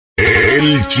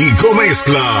El Chico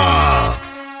Mezcla.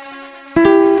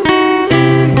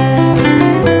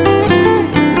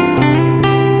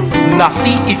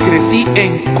 Nací y crecí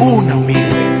en cuna humilde.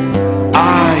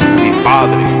 Ay,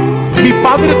 mi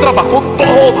padre trabajó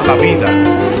toda la vida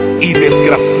y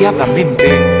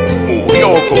desgraciadamente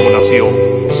murió como nació,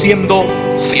 siendo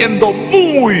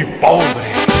muy pobre.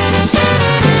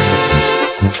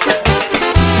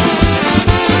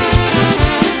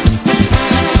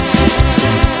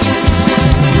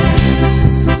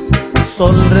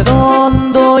 Sol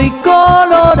redondo y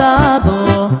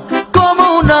colorado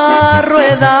como una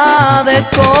rueda de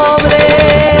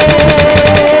cobre.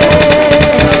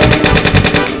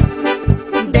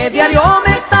 De diario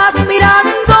me estás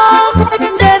mirando,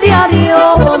 de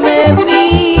diario me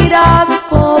miras,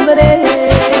 pobre.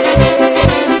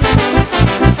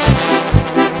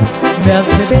 Me has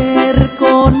de ver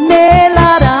con el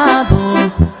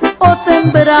arado o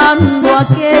sembrando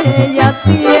aquellas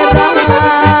tierras.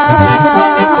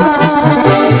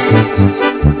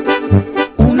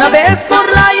 Una vez por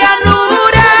la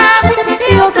llanura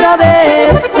y otra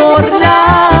vez por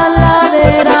la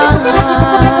ladera.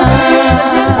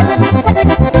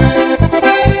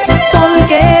 Sol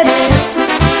que eres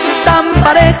tan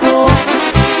parejo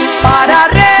para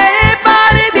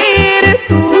repartir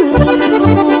tu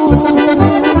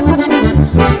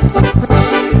luz.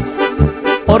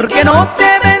 Porque no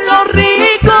te ven los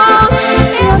ricos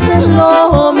y hacen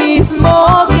lo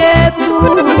mismo que tú.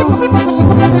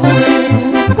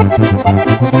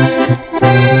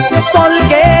 Sol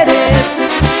que eres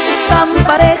tan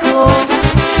parejo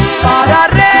para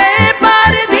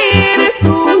repartir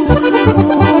tu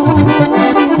luz.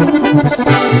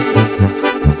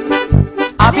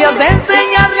 Habías de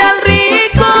enseñarle al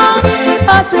rico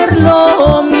a hacer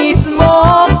lo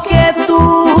mismo que tú.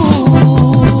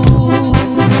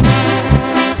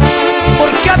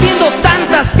 Habiendo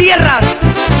tantas tierras,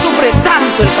 sufre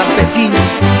tanto el campesino.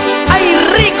 Hay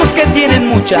ricos que tienen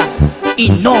mucha y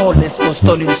no les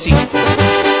costó ni un 5.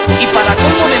 Y para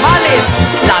colmo de males,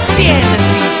 la tienen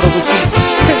sin producir.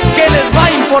 ¿Qué les va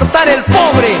a importar el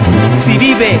pobre si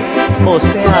vive o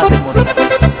se ha de morir?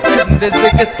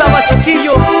 Desde que estaba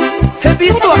chiquillo, he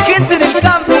visto a gente del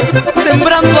campo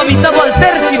sembrando a mitad o al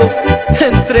tercio,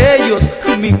 entre ellos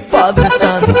mi Padre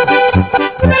Santo.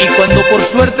 Y cuando por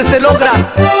suerte se logra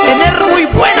tener muy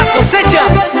buena cosecha,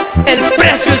 el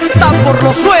precio está por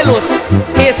los suelos.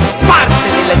 Es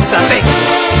parte de la estrategia.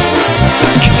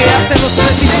 ¿Y qué hacen los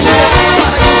presidentes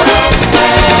para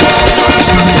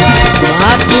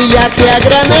Maquillaje a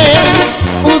granel,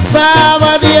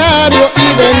 usaba diario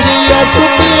y vendía su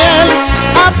piel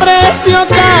a precio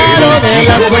caro de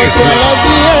las 8 a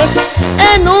las 10.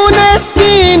 En una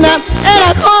esquina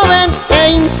era joven e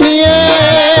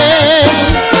infiel.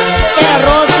 Era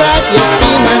Rosa y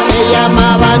Espina, se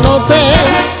llamaba, no sé.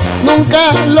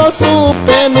 Nunca lo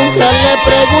supe, nunca le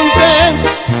pregunté.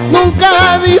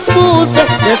 Nunca dispuse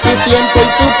de su tiempo y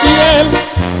su piel.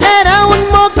 Era un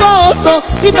mocoso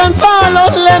y tan solo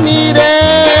le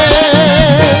miré.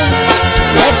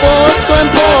 De pozo en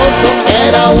pozo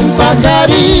era un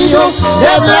pajarillo,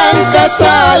 de blancas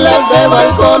alas, de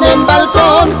balcón en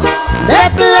balcón, de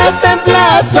plaza en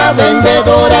plaza,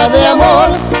 vendedora de amor,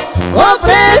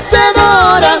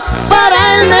 ofrecedora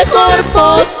para el mejor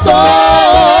postor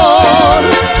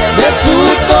de su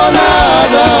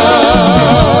tonada.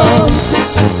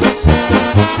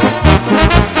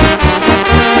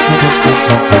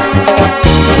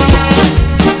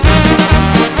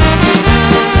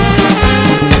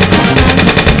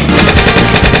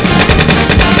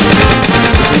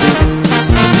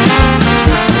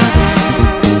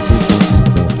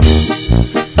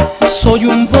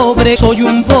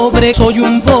 Soy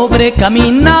un pobre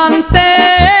caminante. El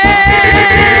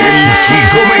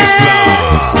Chico Mezcla.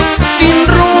 Sin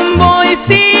rumbo y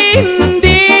sin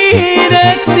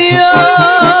dirección.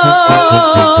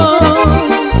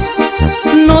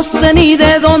 No sé ni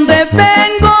de dónde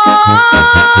vengo,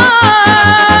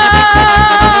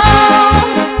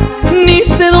 ni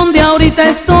sé dónde ahorita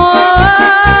estoy.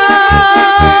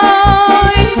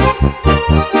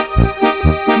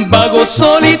 Vago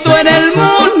solito en el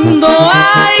mundo,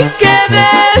 ay, qué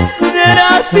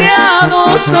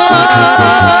desgraciado soy.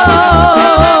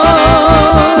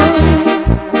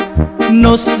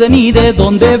 No sé ni de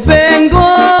dónde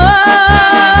vengo,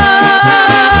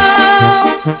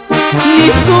 ni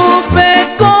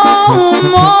supe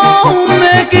cómo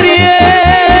me crié.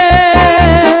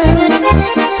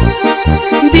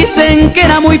 Dicen que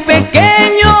era muy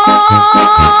pequeño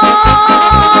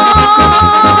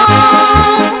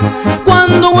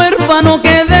cuando huérfano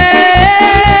quedé.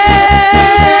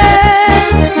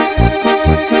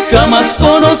 Jamás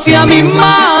conocí a mi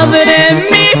madre,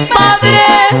 mi padre,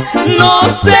 no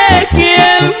sé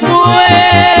quién fue.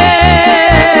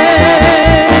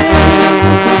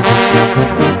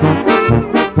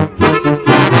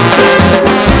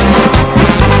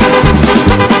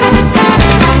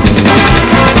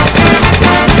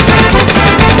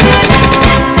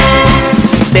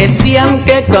 Decían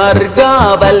que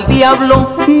cargaba el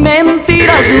diablo,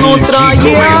 mentiras, no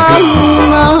traía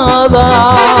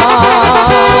nada.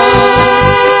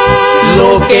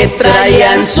 Lo que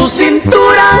traía en su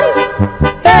cintura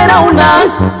era una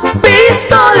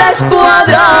pistola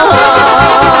escuadra.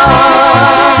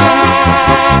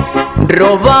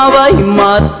 Robaba y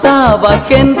mataba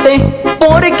gente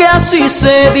porque así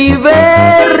se divertía.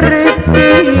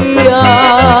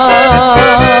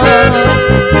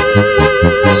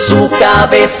 Su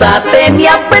cabeza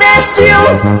tenía precio,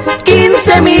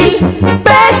 15,000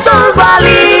 pesos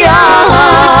valía.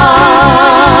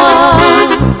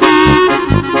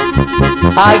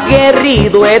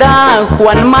 Aguerrido era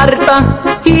Juan Marta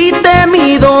y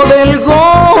temido del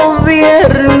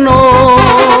gobierno.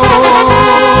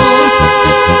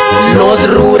 Los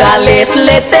rurales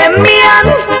le temían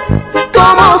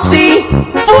como si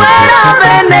fuera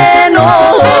veneno.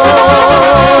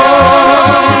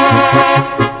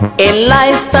 En la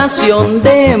estación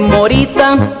de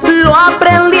Morita lo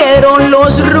aprendieron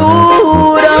los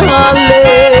rurales.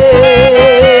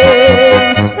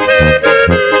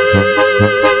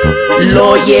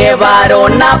 Lo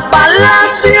llevaron a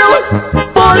Palacio,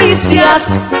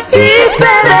 policías y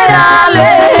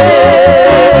federales.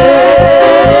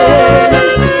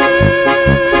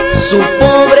 Su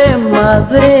pobre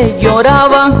madre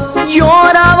lloraba,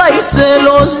 lloraba y se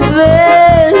los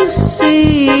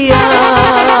decía.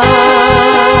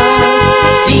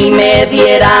 Si me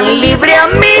dieran libre a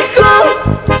mi hijo,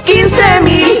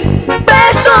 15,000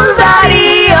 pesos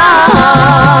daría.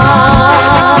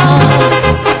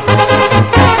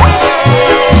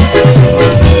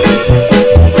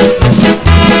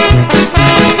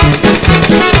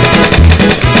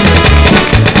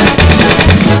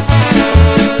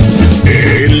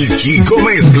 El Chico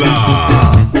Mezcla.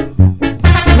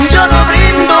 Yo no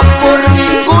brindo por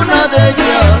ninguna de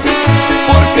ellas,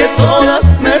 porque todas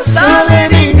me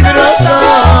salen ingratas.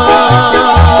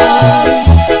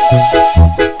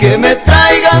 Que me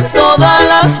traigan todas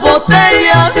las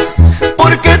botellas,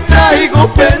 porque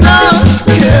traigo penas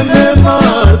que me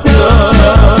matan.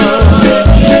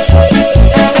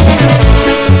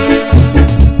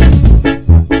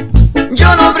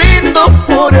 Yo no brindo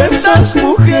por esas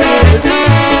mujeres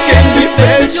que en mi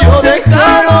pecho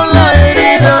dejaron la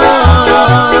herida,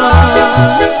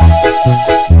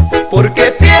 porque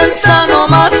piensan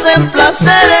nomás en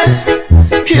placeres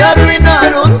y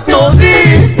arruinaron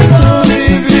todita mi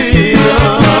vida.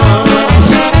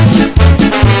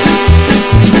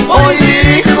 Hoy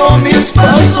dirijo mis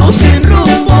pasos sin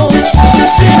rumbo,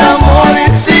 sin amor y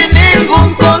sin ningún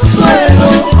consuelo.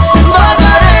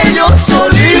 Vagaré yo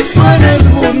solito en el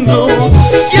mundo,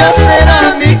 ya será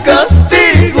mi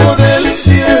castigo del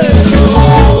cielo.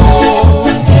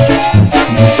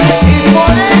 Y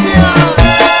por ella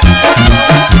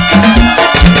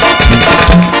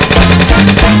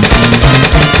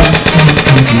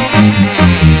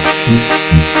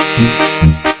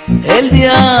el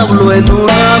diablo en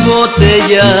una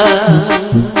botella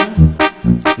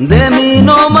de mí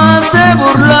nomás se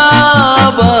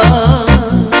burlaba.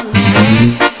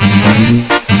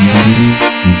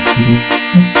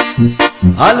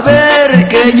 Al ver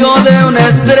que yo de una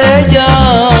estrella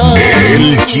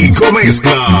El Chico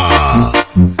Mezcla.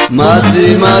 más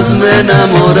y más me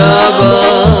enamoraba.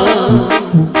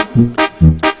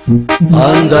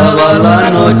 Andaba la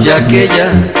noche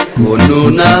aquella con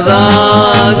una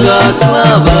daga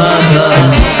clavada.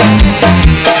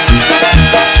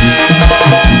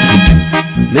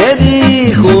 Me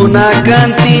dijo una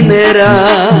cantinera: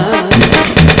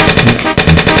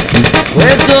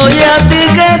 pues oye, a ti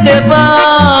 ¿qué te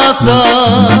pasa?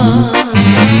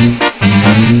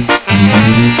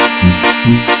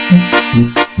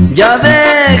 Ya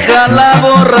deja la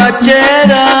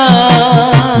borrachera,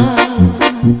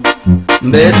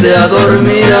 vete a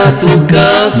dormir a tu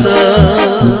casa.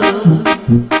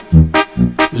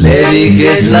 Le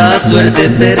dije: es la suerte,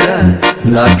 perra,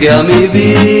 la que a mi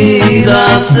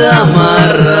vida se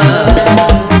amarra.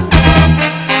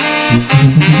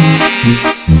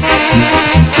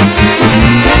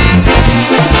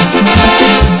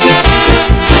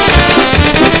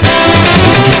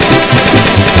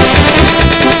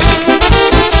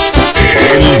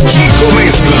 El Chico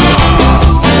Mezcla.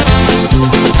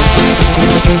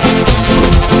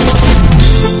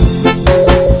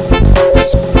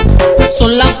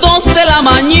 Son las 2 de la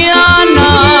mañana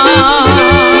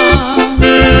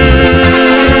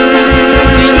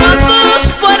y yo a tus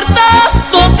puertas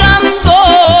tocando.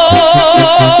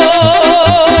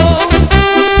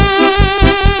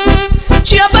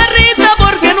 Chaparrita,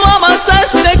 ¿por qué no amas a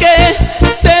este que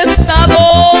te está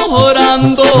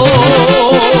adorando?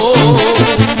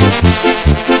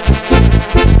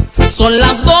 Son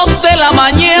las 2 de la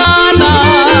mañana,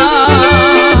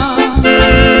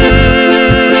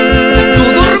 tú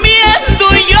durmiendo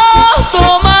y yo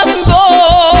tomando.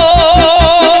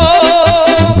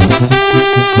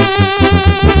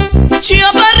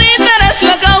 Chaparrita, eres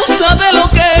la causa de lo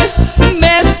que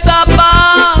me está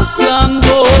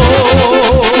pasando.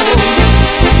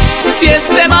 Si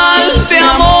este mal de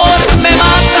amor me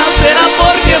mata, será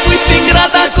porque fuiste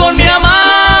ingrata con mi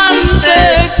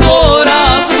amante corazón.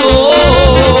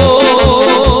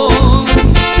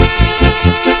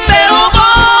 Pero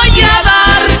voy a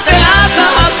darte lata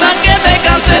hasta que te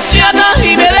canses, chata, y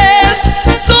me des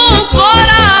tu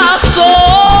corazón.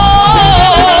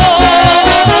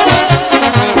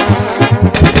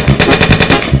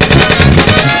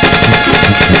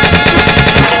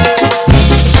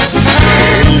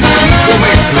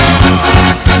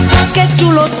 Qué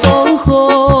chulos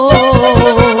ojos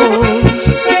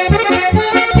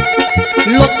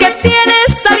los que tiene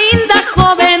esa linda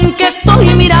joven que estoy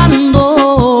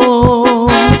mirando.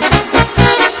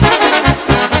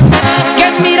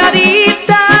 Qué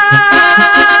miradita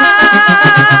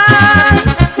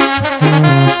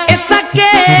esa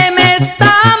que me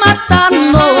está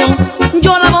matando.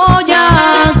 Yo la voy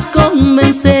a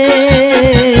convencer.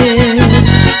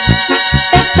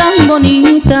 Es tan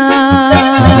bonita,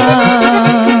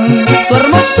 su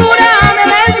hermosura me ha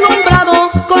deslumbrado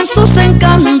con sus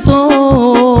encantos.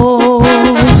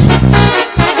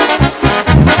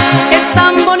 Es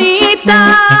tan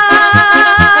bonita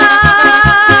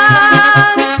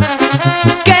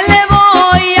que le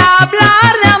voy a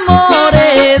hablar de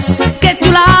amores. Qué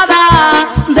chulada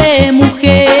de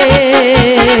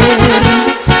mujer,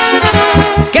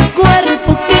 qué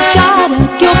cuerpo, qué cara,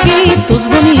 qué ojitos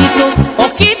bonitos,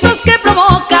 ojitos que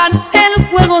provocan el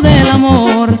fuego del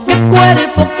amor. Qué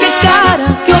cuerpo, qué cara,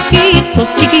 qué ojitos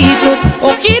chiquitos,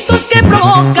 ojitos que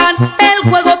provocan el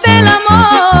fuego del amor.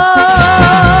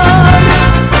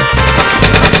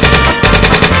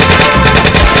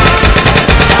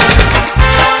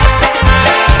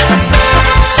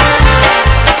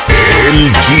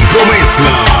 El Chico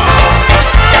Mezcla.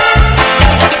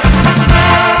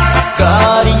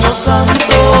 Cariño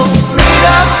santo,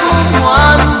 mira cómo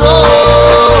ando.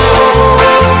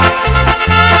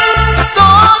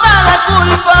 Toda la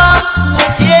culpa la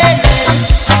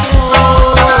tienes tú.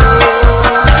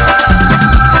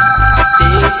 Te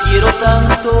quiero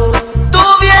tanto, tú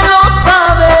bien lo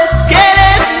sabes, que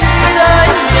eres mi vida y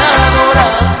mi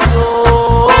adoración.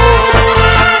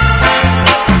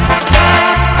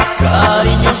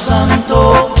 Cariño santo,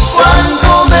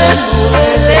 cuánto me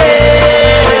duele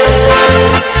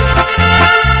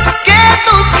que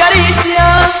tus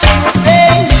caricias no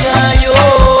tenga yo.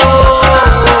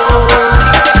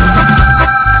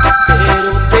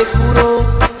 Pero te juro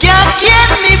que aquí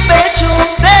en mi pecho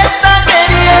te está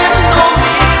queriendo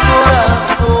mi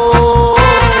corazón.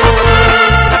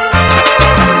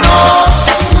 No,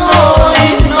 no y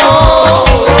no,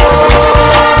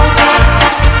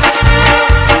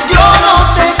 yo no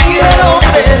te quiero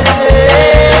perder.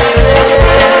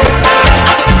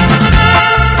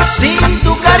 Sin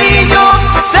tu cariño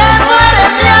se muere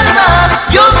mi alma.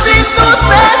 Yo sin tus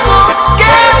besos,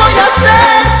 ¿qué voy a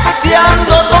hacer? Si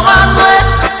ando tomando es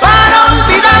para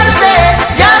olvidarte,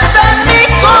 y hasta en mi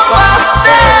copa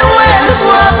te vuelvo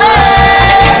a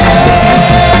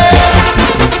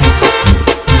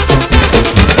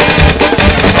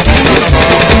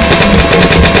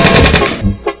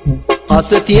ver.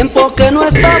 Hace tiempo que no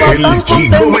estaba El tan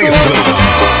Chico contento, Mezcla.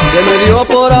 que me dio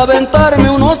por aventarme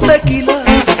unos tequilas.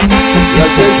 Y al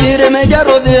sentirme ya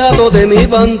rodeado de mi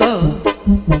banda,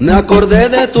 me acordé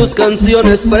de tus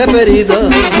canciones preferidas.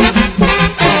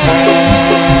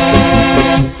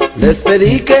 Les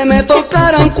pedí que me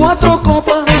tocaran 4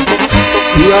 copas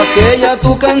y aquella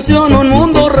tu canción Un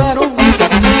Mundo Raro.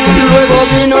 Luego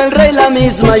vino el rey, la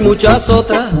misma y muchas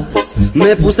otras.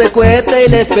 Me puse cohete y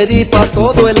les pedí pa'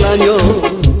 todo el año.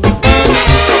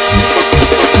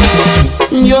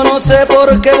 Yo no sé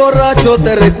por qué borracho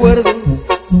te recuerdo,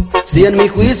 si en mi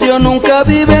juicio nunca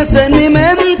vives en mi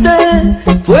mente.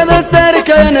 Puede ser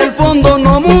que en el fondo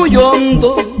no muy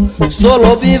hondo,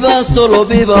 solo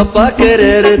viva pa'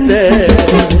 quererte.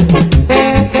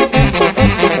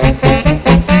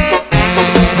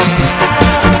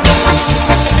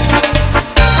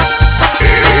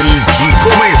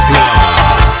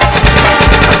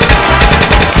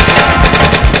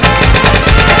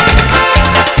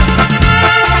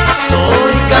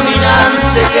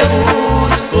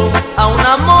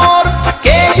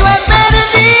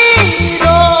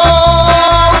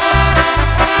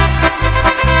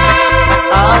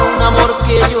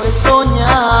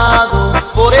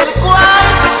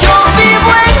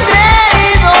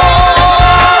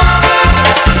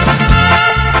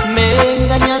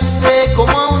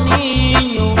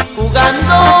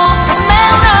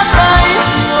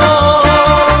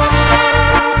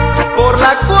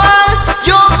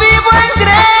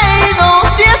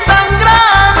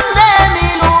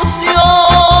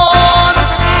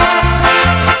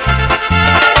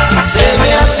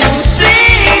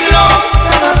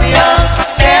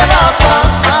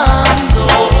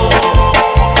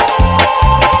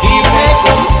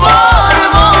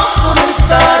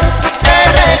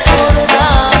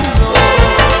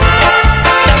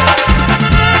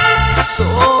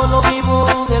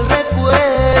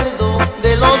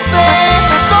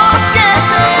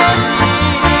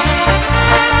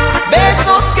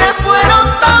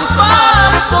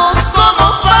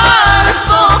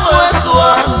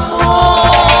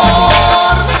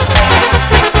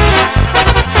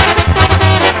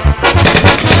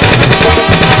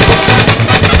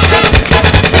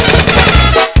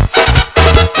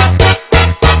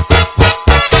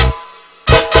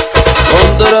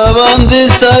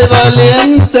 contrabandista y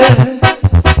valiente.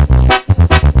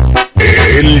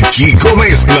 El Chico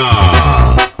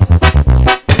Mezcla.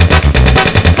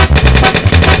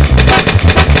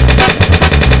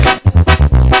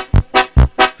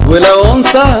 Fue la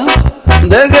onza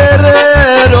de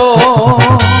Guerrero.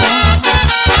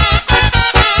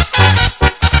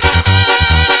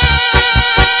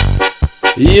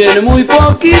 Y en muy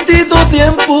poquitito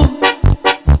tiempo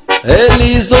él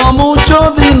hizo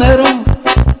mucho dinero,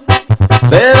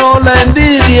 pero la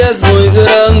envidia es muy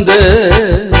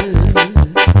grande.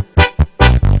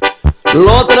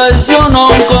 Lo traicionó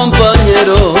un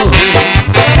compañero.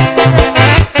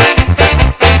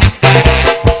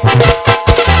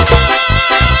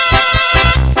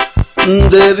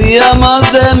 Debía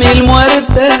más de 1000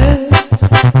 muertes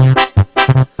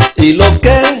y lo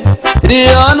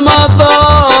querían matar.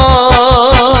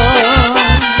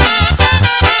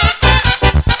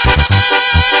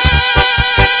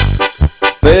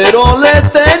 Pero le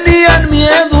tenían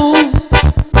miedo,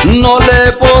 no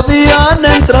le podían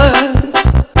entrar,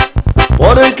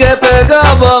 porque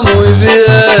pegaba muy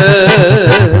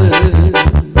bien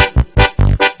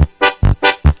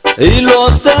y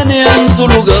los tenía en su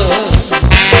lugar.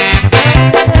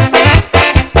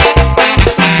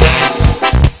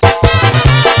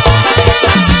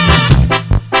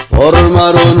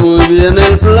 Formaron muy bien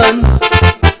el plan,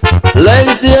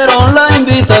 le hicieron la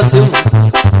invitación,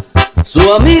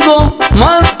 su amigo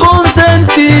más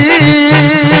consentido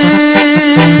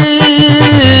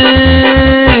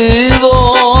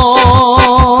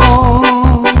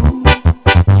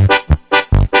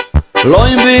lo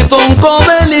invitó a un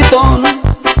comelitón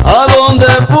a donde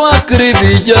fue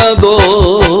acribillado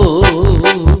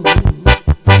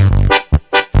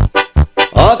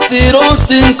a tiros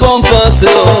sin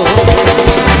compasión.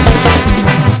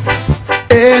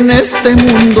 En este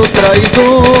mundo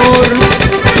traidor,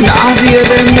 nadie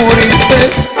de morir se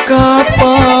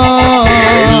escapa.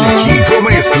 El Chico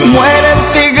Mezcla. Muere el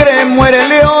tigre, muere el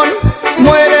león,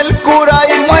 muere el cura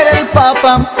y muere el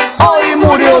papa. Hoy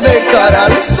murió de cara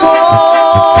al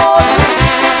sol,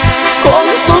 con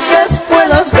sus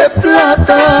espuelas de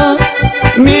plata.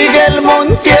 Miguel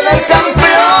Montiel, el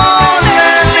campeón,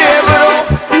 el libro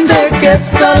de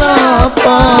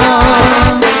Quetzalapa.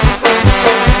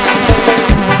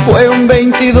 Fue un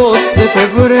 22 de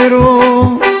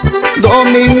febrero,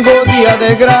 domingo, día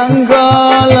de gran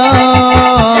gala.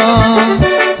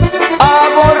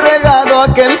 Aborregado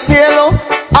aquel cielo,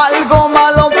 algo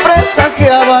malo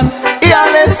presagiaban, y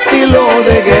al estilo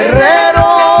de Guerrero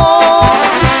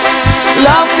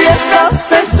la fiesta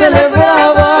se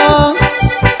celebraba.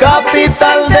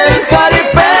 Capital del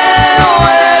jaripeo,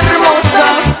 hermosa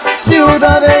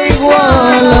ciudad de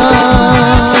Iguala.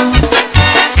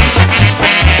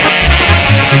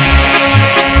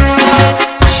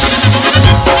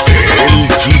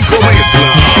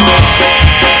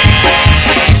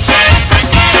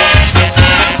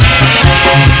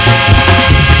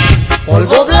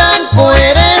 Polvo blanco,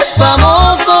 eres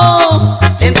famoso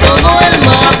en todo el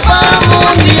mapa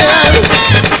mundial.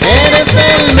 Eres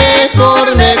el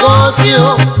mejor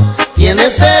negocio,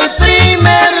 tienes el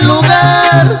primer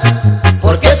lugar,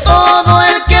 porque todo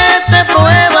el que te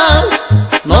prueba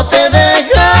no te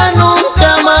deja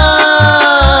nunca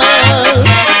más.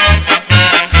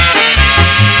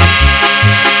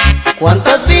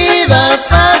 ¿Cuántas vidas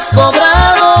has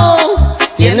cobrado?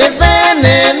 Tienes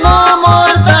veneno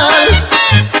mortal,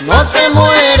 no se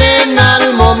mueren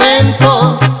al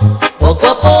momento, poco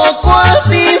a poco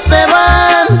así se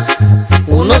van.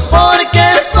 Unos porque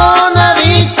son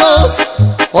adictos,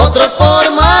 otros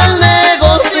por mal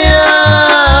negociar.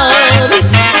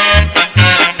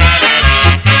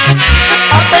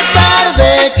 A pesar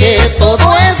de que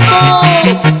todo esto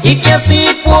y que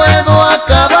así puedo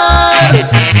acabar,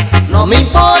 no me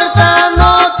importa,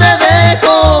 no te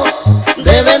dejo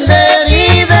de vender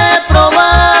y de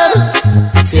probar.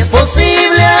 Si es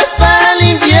posible hasta el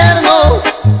infierno,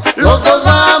 los dos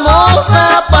vamos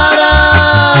a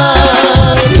parar.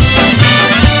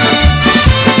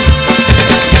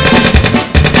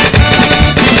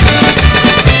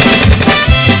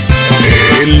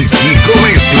 El Chico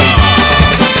Mezcla.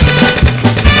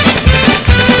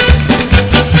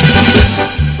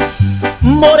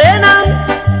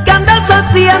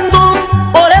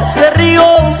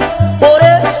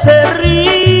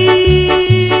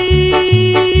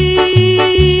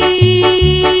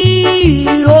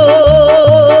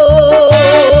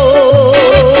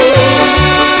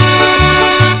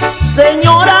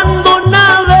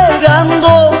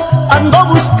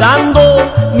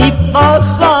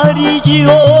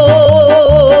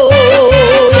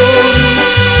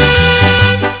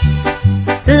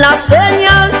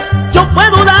 eso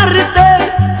puedo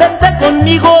darte. Vente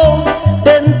conmigo,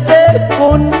 vente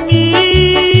conmigo.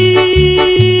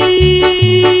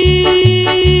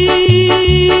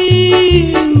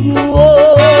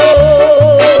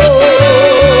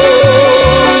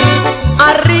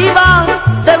 Arriba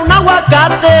de un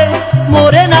aguacate,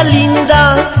 morena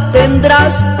linda,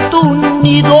 tendrás tu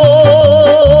nido.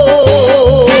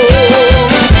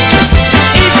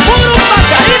 Y puros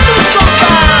pajaritos,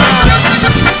 compa.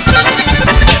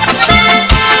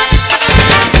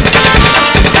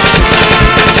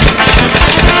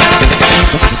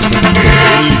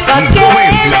 El Chico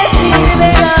Mezcla.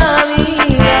 De la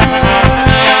vida,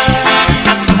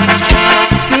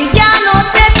 si ya no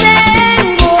te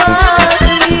tengo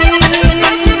aquí,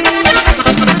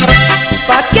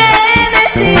 ¿pa' qué me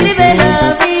sirve la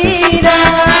vida?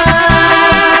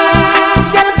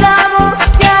 Si al cabo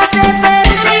ya te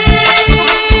perdí,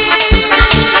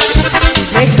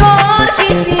 mejor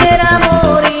quisiera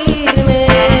morirme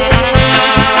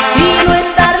y no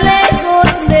estar lejos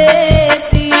de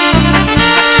ti.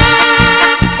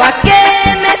 ¿Pa' qué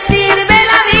me sirve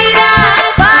la vida?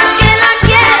 ¿Pa' qué la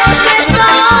quiero si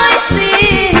estoy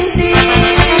sin ti?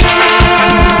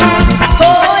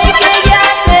 Hoy que ya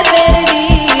te he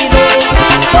perdido,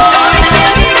 hoy que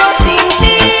vivo sin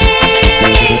ti,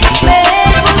 me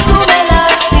consume el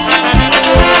hastío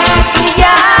y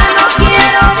ya no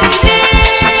quiero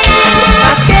vivir.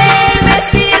 ¿Pa' qué me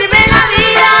sirve la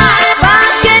vida? ¿Pa'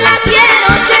 qué la quiero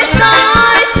si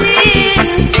estoy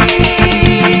sin ti?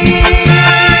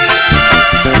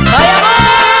 ¡Ay, amor!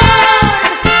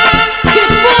 ¡Y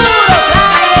puro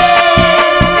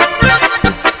planes!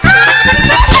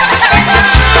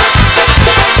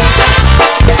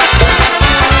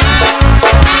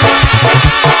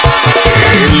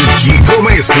 El Chico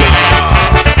Mezcla.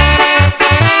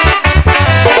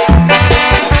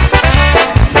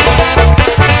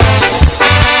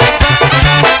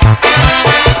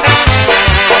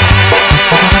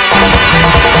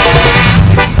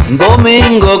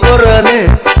 Domingo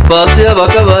Corrales paseaba a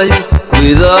caballo,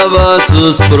 cuidaba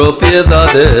sus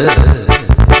propiedades.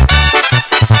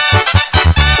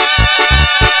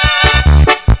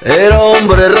 Era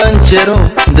hombre ranchero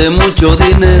de mucho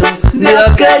dinero, de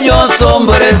aquellos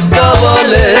hombres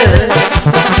cabales.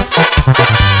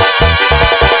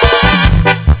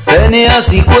 Tenía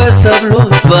 5 establos,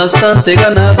 bastante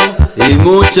ganado y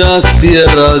muchas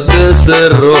tierras de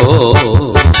cerro.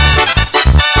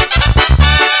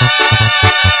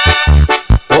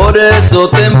 Por eso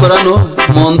temprano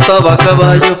montaba a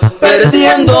caballo,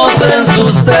 perdiéndose en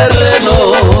sus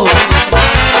terrenos.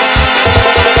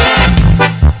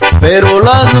 Pero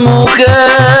las mujeres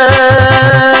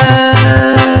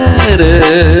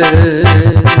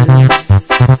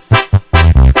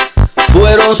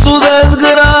fueron su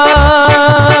desgracia.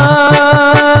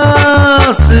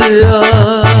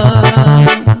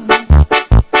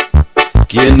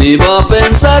 ¿Quién iba a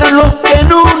pensarlo que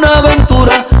en una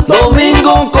aventura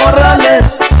Domingo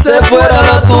Corrales se fuera a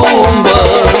la tumba?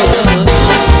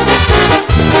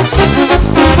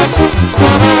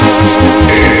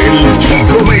 El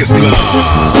Chico Mezcla.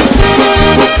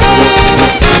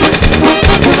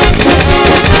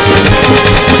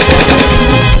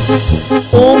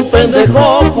 Un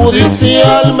pendejo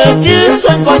judicial me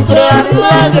quiso encontrar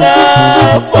la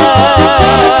grapa.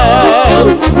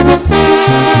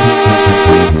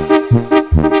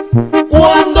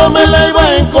 Cuando me la iba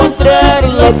a encontrar,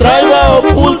 la traía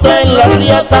oculta en la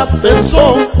riata.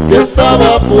 Pensó que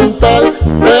estaba a puntal,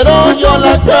 pero yo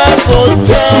la cargo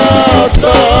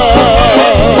chata.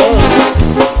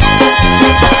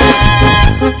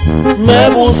 Me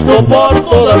busco por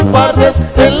todas partes,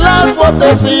 en las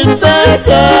botas y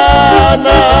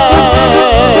tejanas.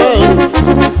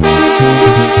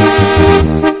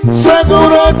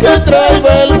 Seguro que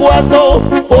traía el guato,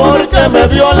 porque me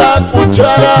vio la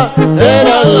cuchara.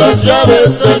 Eran las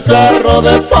llaves del carro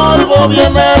de polvo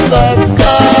bien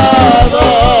atascadas.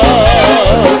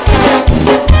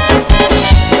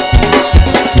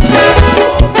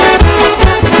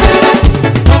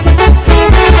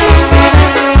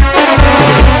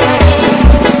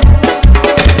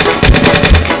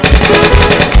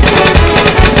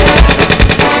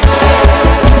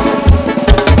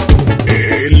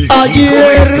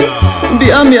 Ayer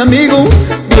vi a mi amigo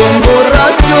bien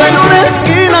borracho en una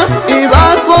esquina y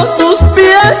bajo sus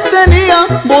pies tenía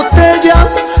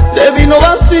botellas de vino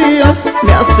vacías.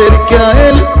 Me acerqué a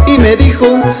él y me dijo: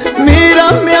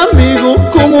 mira mi amigo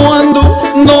cómo ando,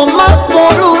 no más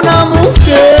por una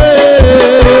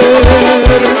mujer.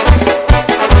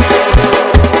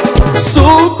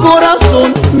 Su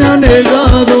corazón me ha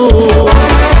negado.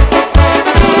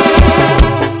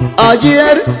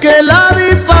 Ayer que la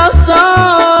vi pasar,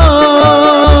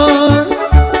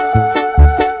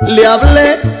 le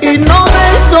hablé y no me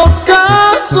hizo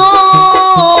caso.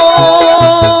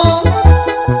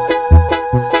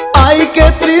 Ay, qué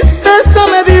tristeza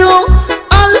me dio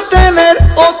al tener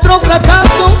otro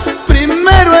fracaso.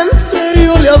 Primero en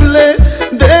serio le hablé,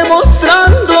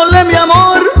 demostrándole mi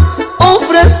amor,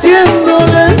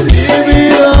 ofreciéndole mi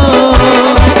vida.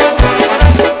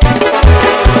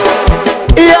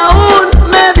 Y aún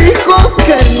me dijo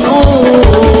que no.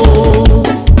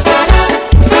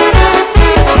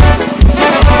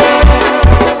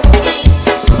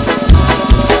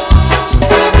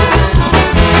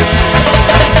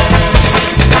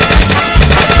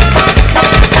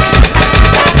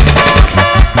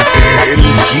 El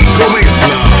Chico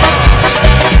Mezcla.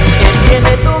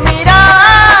 Tiene tu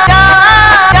mirada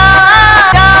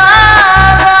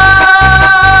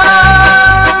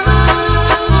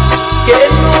que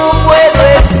no puedo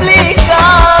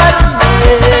explicarme.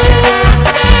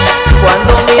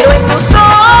 Cuando miro en tus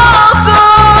ojos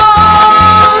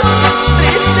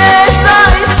tristeza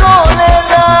y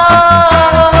soledad,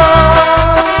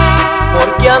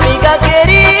 porque amiga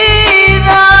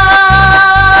querida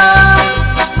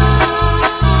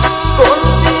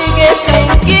consigues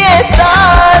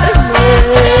inquietarme,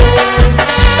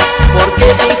 porque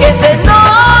finges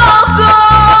enojos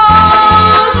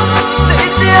si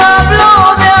te hablo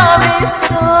de amistad.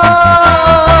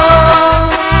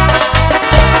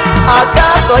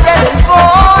 ¿Acaso allá en el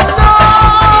fondo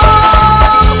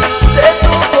de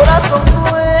tu corazón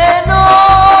bueno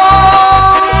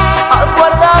has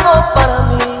guardado para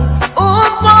mí un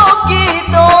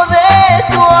poquito de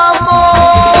tu amor?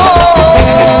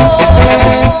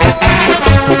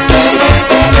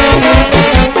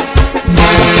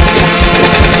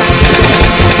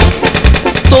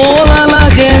 Toda la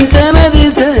gente me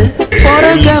dice, ¿por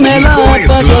qué me la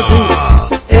paso así?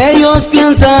 Ellos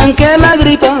piensan que la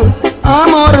gripa ha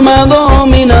mormado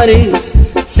mi nariz,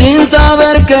 sin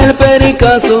saber que el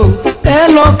pericazo es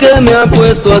lo que me ha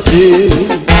puesto así.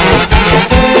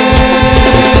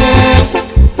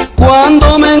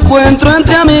 Cuando me encuentro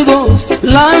entre amigos,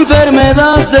 la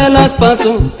enfermedad se las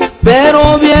paso,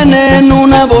 pero viene en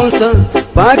una bolsa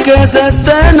pa' que se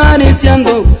estén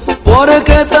acariciando,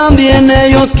 porque también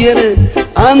ellos quieren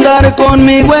andar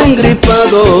conmigo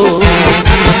engripado.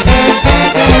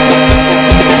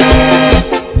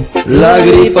 La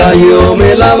gripa yo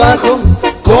me la bajo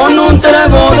con un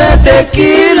trago de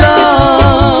tequila.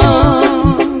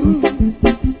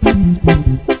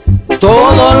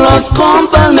 Todos los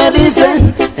compas me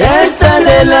dicen, esta es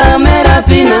de la mera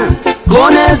fina,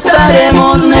 con esta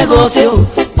haremos negocio,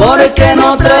 porque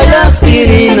no trae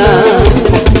aspirina.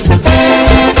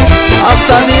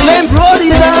 Hasta dile en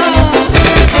Florida,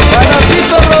 para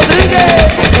Tito Rodríguez.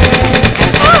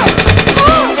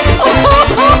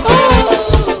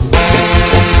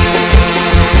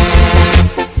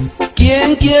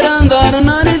 Quien quiera andar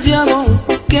nariciado,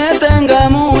 que tenga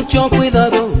mucho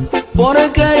cuidado,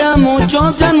 porque ya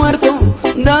muchos se han muerto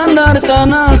de andar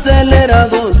tan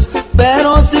acelerados.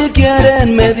 Pero si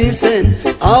quieren me dicen,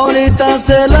 ahorita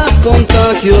se las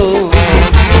contagio.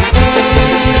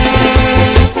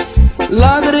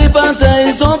 La gripa se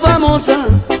hizo famosa,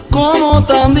 como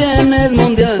también es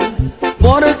mundial,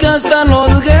 porque hasta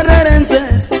los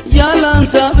guerrerenses ya la han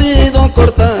sabido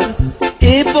cortar.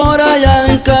 Y por allá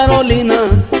en Carolina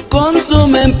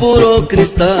consumen puro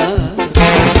cristal.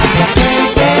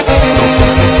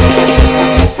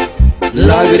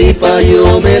 La gripa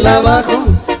yo me la bajo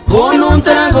con un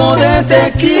trago de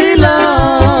tequila.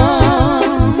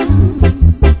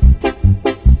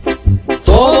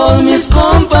 Todos mis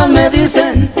compas me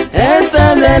dicen,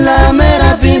 esta es de la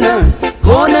mera fina,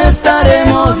 con esta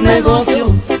haremos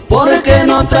negocio, porque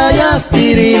no trae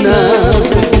aspirina.